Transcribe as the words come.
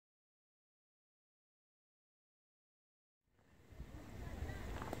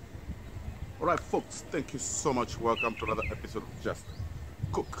Alright folks, thank you so much. Welcome to another episode of Just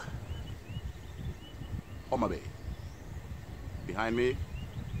Cook. Homa Bay. Behind me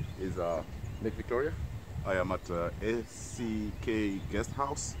is Lake Victoria. I am at ACK Guest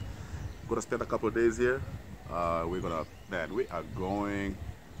House. Gonna spend a couple of days here. We are going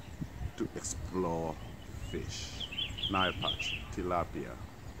to explore fish. Nile perch, tilapia.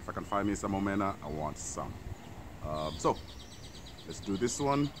 If I can find me some omena, I want some. So let's do this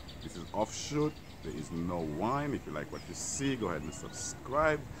one. This is offshoot. There is no wine. If you like what you see, go ahead and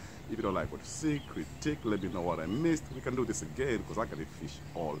subscribe. If you don't like what you see, critique, let me know what I missed. We can do this again because I can eat fish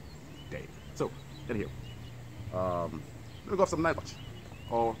all day. So get here. Let me go have some nile perch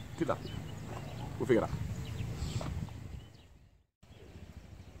or tilapia. We'll figure it out.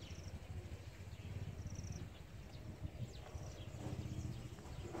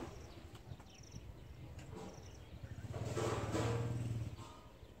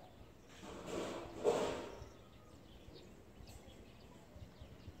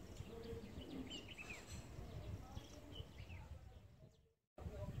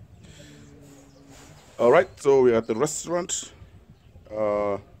 Alright, so we're at the restaurant.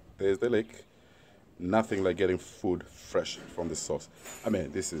 There's the lake. Nothing like getting food fresh from the source. I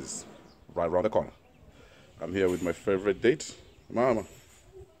mean, this is right around the corner. I'm here with my favorite date, Mama.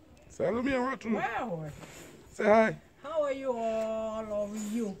 Say hello, me. Wow. Say hi. How are you all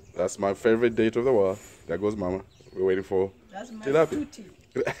of you? That's my favorite date of the world. There goes Mama. We're waiting for That's my tilapia. duty.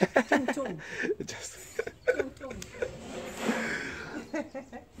 Tung. Just Tung.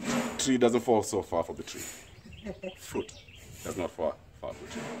 tree doesn't fall so far from the tree. Fruit does not fall far from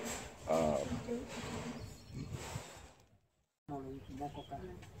the tree.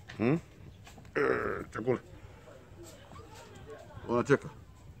 Chakula. Unacheka?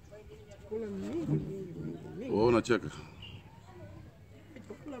 Unacheka?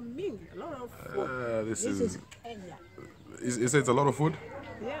 A lot of food. This This is is Kenya. You say it's a lot of food?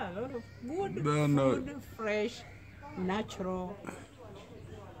 Yeah, a lot of good No. food, fresh, natural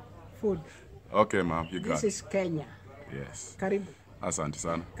food. Okay, ma'am, you got This it. is Kenya. Yes. Karibu, Asante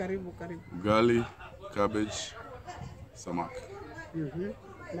sana. karibu. Ugali, cabbage, samaki.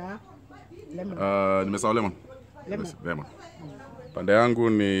 Na lemon. Nimesahau lemon. Lemon. Lemon. Pande yangu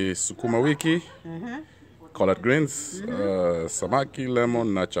ni sukuma wiki, collard greens, samaki,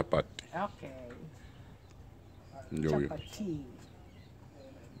 lemon na chapati. Okay. Ndio hiyo. Chapati.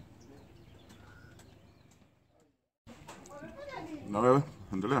 Na wewe?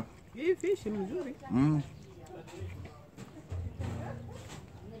 Endelea. Hii fish ni mzuri.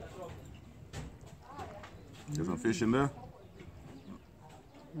 There's some fish in there.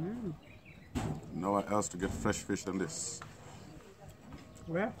 Nowhere else to get fresh fish than this.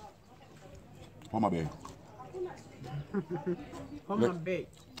 Where? Homa Bay. Homa Bay.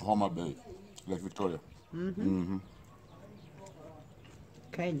 Homa Bay. Lake Victoria.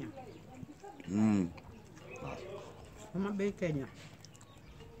 Kenya. Homa Bay, Kenya.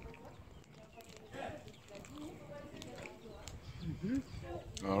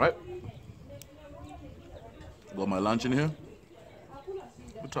 All right. Got my lunch in here.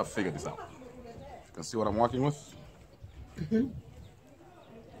 We'll try to figure this out. You can see what I'm working with.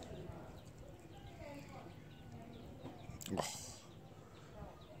 Oh.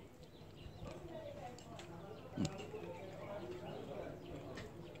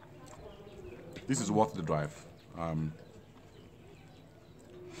 This is worth the drive.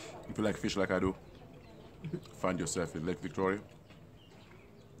 If you like fish like I do, find yourself in Lake Victoria.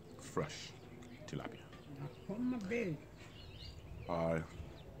 Fresh tilapia. Homa Bay,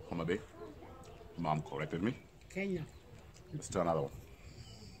 Homa Bay. Mom corrected me. Kenya. Let's try another one.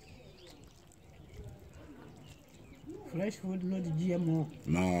 Fresh food, not GMO.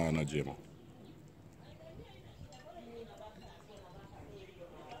 No, not GMO.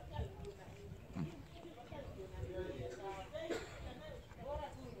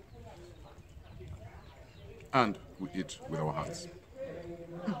 And we eat with our hands.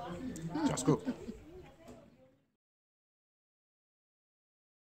 Just cook.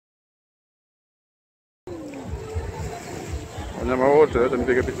 Wanyama wote, acha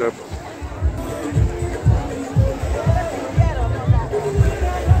nipige picha hapo.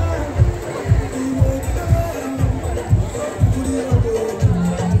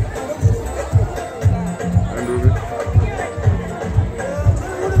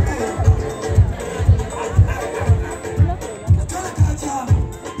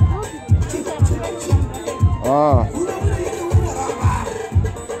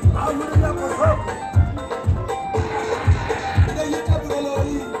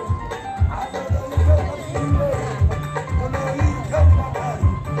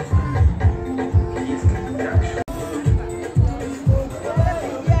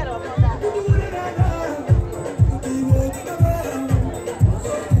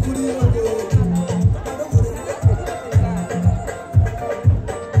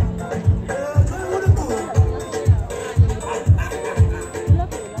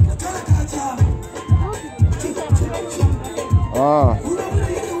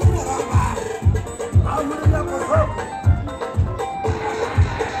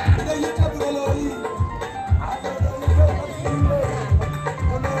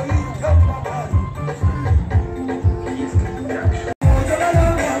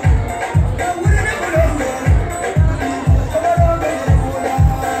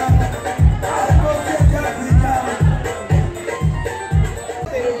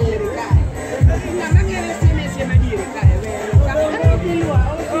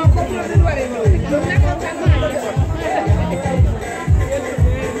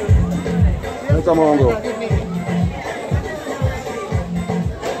 Kamongo.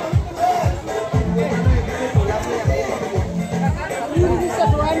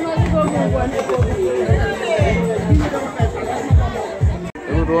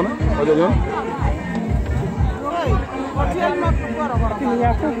 Hebu tuone, ngoja nione. Kini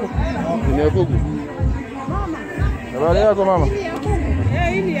ya kuku. Kini ya kuku. Habari yako mama?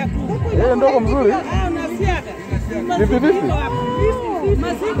 Hii ya kuku. Ndogo mzuri. Unasiaga. Vipi?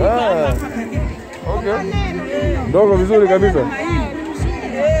 Okay. Ndogo vizuri kabisa.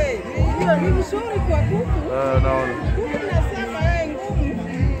 Hiyo ni vizuri kwa kuku. Naona. Kuku nasema wewe ngumu.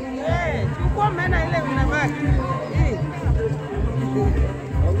 Chukua maana ile unabaki.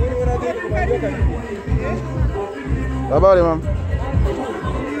 Habari mama.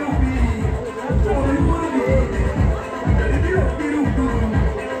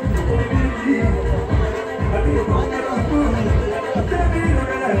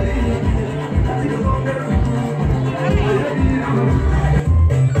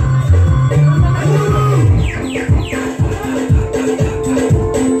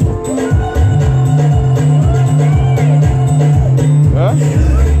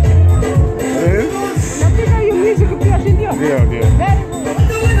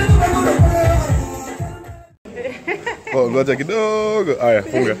 Oh, ngoja kidogo. Aya,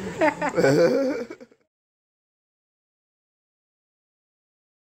 funga.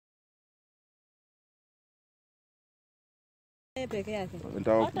 Peke yake.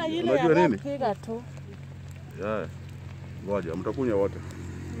 Unajua nini? Piga tu. Yeah. Ngoja, mtakunywa wote.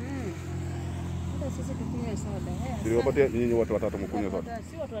 Hata sisi tukunywe soda. Niliwapatia nyinyi watu watatu mkunywe soda.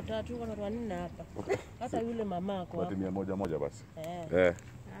 Si watu watatu, watu wanne hapa. Hata yule mamako. Watu 100 moja basi. Asante.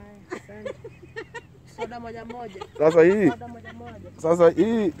 Soda moja. Sasa hii. Soda moja. Sasa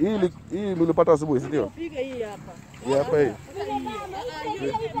hii mlipata asubuhi, si ndio? Piga hii hapa. Hii hapa hii.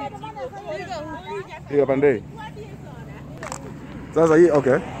 Hii hapa ndei. Sasa hii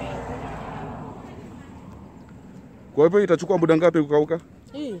okay. Kwa hivyo itachukua muda ngapi kukauka?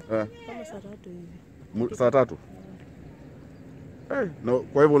 Hii. Kama saa 3 hivi. Saa 3. No,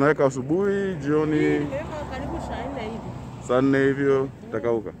 kwa hivyo unaweka asubuhi, jioni. Karibu saa 4 hivi. Saa 4 hivyo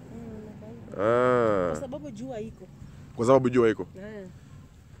itakauka. Kwa sababu jua iko.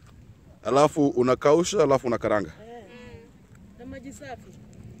 Alafu unakausha, alafu unakaranga. Na maji safi.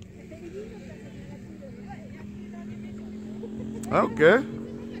 Okay.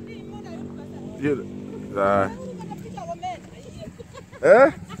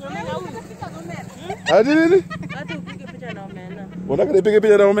 Hadi nini? Hata upige picha na omena. Unataka nipige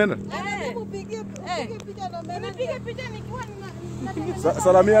picha na omena? Upige picha na omena. Nipige picha nikiwa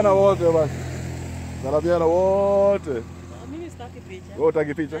Salamiana wote basi. Salamiana wote. Mimi sitaki picha. Wewe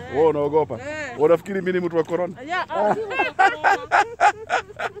utaki picha? Wewe unaogopa? Unafikiri mimi ni mtu wa corona?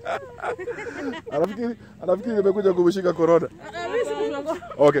 Anafikiri nimekuja kumshika corona.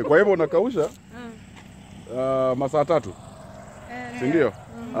 Okay, kwa hivyo unakausha masaa 3. Si ndio?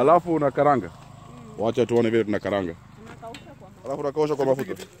 Alafu unakaranga. Wacha tuone vile tunakaranga. Alafu unakausha kwa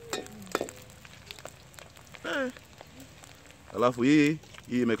mafuta. Alafu hii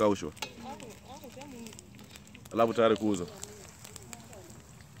imekaushwa. Alafu tayari kuuza.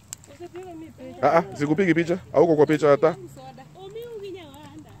 Sikupigi picha. Hauko kwa picha hata.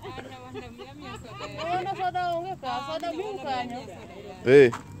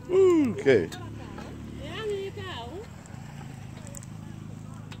 Okay.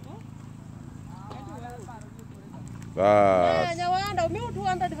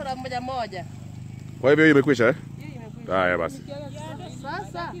 Kwa hivyo hii imekwisha Haya basi.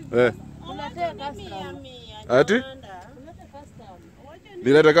 Sasa. Ati?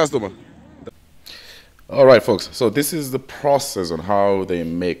 Nileta customer. All right, folks. So this is the process on how they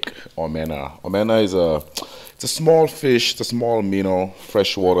make omena. Omena is it's a small fish, it's a small minnow,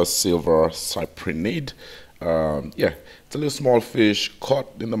 freshwater silver cyprinid. It's a little small fish caught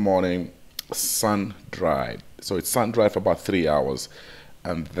in the morning, sun dried. So it's sun dried for about 3 hours,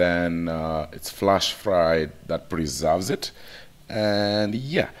 and then it's flash fried. That preserves it, and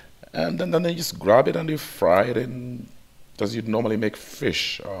then you just grab it and you fry it in as you'd normally make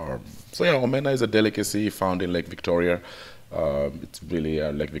fish. Omena is a delicacy found in Lake Victoria. It's really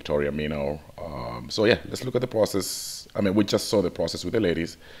a Lake Victoria minnow. Let's look at the process. I mean, we just saw the process with the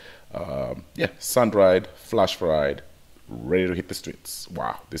ladies. Sun-dried, flash-fried, ready to hit the streets.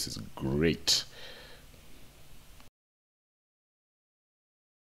 Wow, this is great.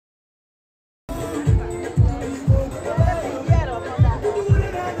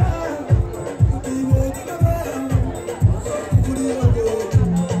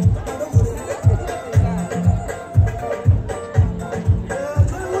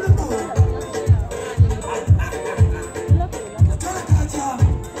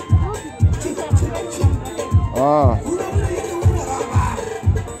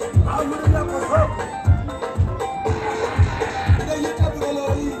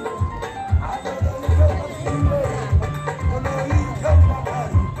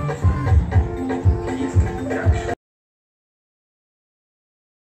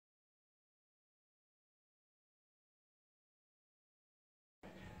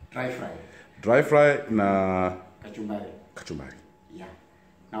 Dry fry. Dry fry na Kachumbari. Yeah.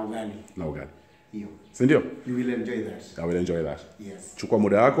 Na ugali. Hiyo. Si ndio? You will enjoy that. I will enjoy that. Yes. Chukua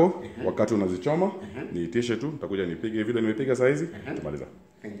muda wako wakati unazichoma, niitishe tu, nitakuja nipige vile nimepiga saa hizi, tumaliza.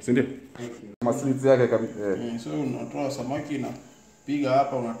 Si ndio? Maslits yake so unatoa samaki na piga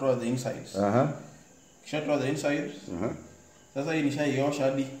hapa, unatoa the insides. Kisha toa the insides. Sasa hii nishaiosha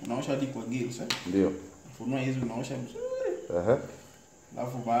hadi unaosha hadi kwa gills Ndio. Funua hizi unaosha vizuri.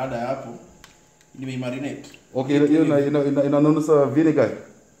 Alafu baada ya hapo ni marinate. Okay, hiyo inanunusa vinegar.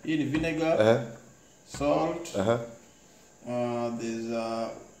 Hii ni vinegar. Salt. There's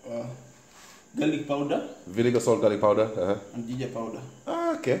garlic powder. Vinegar, salt, garlic powder. And ginger powder.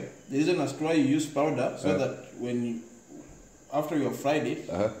 Okay. The reason as to why you use powder so that when you, after you have fried it,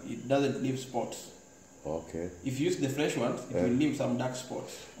 it doesn't leave spots. Okay. If you use the fresh ones, it will leave some dark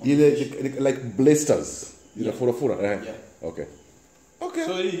spots. Like blisters. Yeah. Fura. Yeah. Okay. Okay.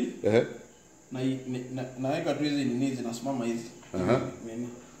 So hii naweka tu hizi nini zinasimama hizi.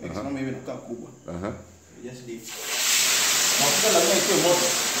 Simama hivi nakaa kubwa. Just leave. Mafuta lazima ikuwe moto.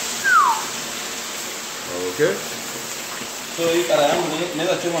 Okay. So hii kara yangu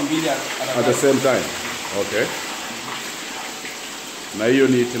naweza choma mbili at the same time. Okay. Na hiyo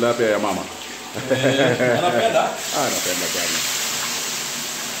ni tilapia ya mama. Anapenda? Anapenda sana.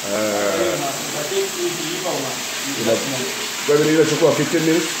 Kwa hivyo inachukua 15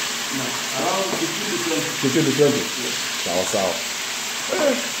 minutes? Around 15 to 15 to 20. 20? Sawa sawa.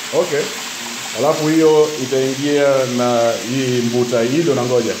 Okay. Alafu hiyo itaingia na hii mbuta hii ndo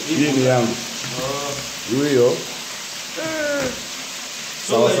nangoja. Hii ni yangu. Hiyo.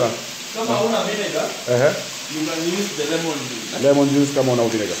 Sawa sawa. Kama una vinegar, you can use the lemon juice. Lemon juice kama una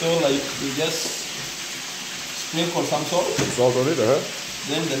vinegar. So like you just sprinkle some salt. Salt on it,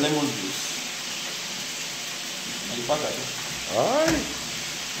 Then the lemon juice. Naipaka tu.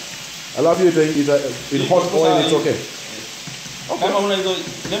 I love you in hot oil, it's okay. Kama una hizo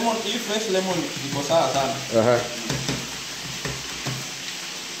lemon, hii fresh lemon iko sawa sana.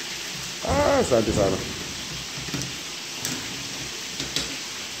 Asante sana.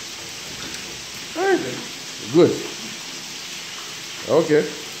 Good. Okay.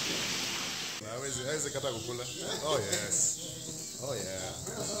 Hawezi kata kukula. Oh yes. Oh yeah.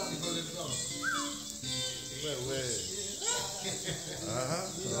 Wewe.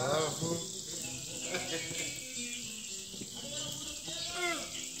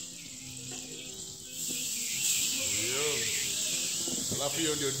 Alafu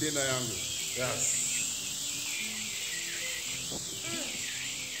hiyo ndio dinner yangu. Yes.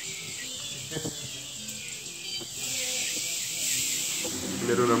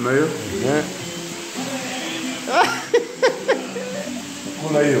 Ndio namna hiyo?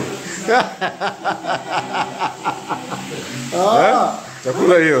 Kula hiyo.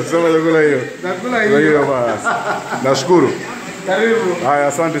 Chakula hiyo, sema chakula hiyo. Nakula hiyo basi. Nashukuru. Karibu. Haya,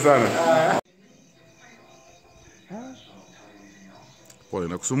 asante sana. Pole,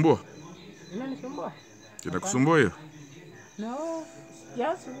 nakusumbua? Inanisumbua? Inakusumbua hiyo? No,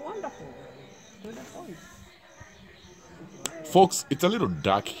 just wonderful. To the point. Folks, it's a little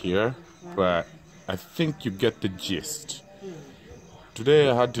dark here, but I think you get the gist. Today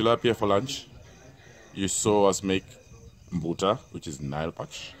I had tilapia for lunch. You saw us make mbuta, which is Nile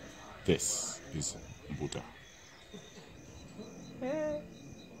perch. This is mbuta.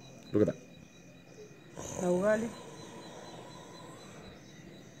 Look at that. Ugali.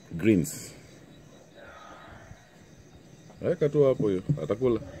 Greens. Weka tu hapo hiyo,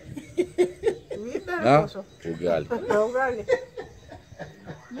 atakula. Ugali. Ugali.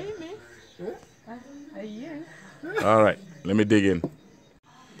 Mimi. All right, let me dig in.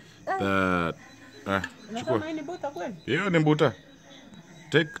 That. Unasema ni mbuta kweli? Hiyo ni mbuta.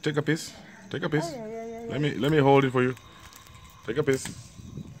 Take a piece. Take a piece. Let me hold it for you. Take a piece.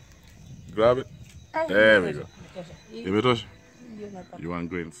 Grab it. There we go. Imetosha. You want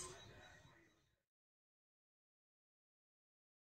greens?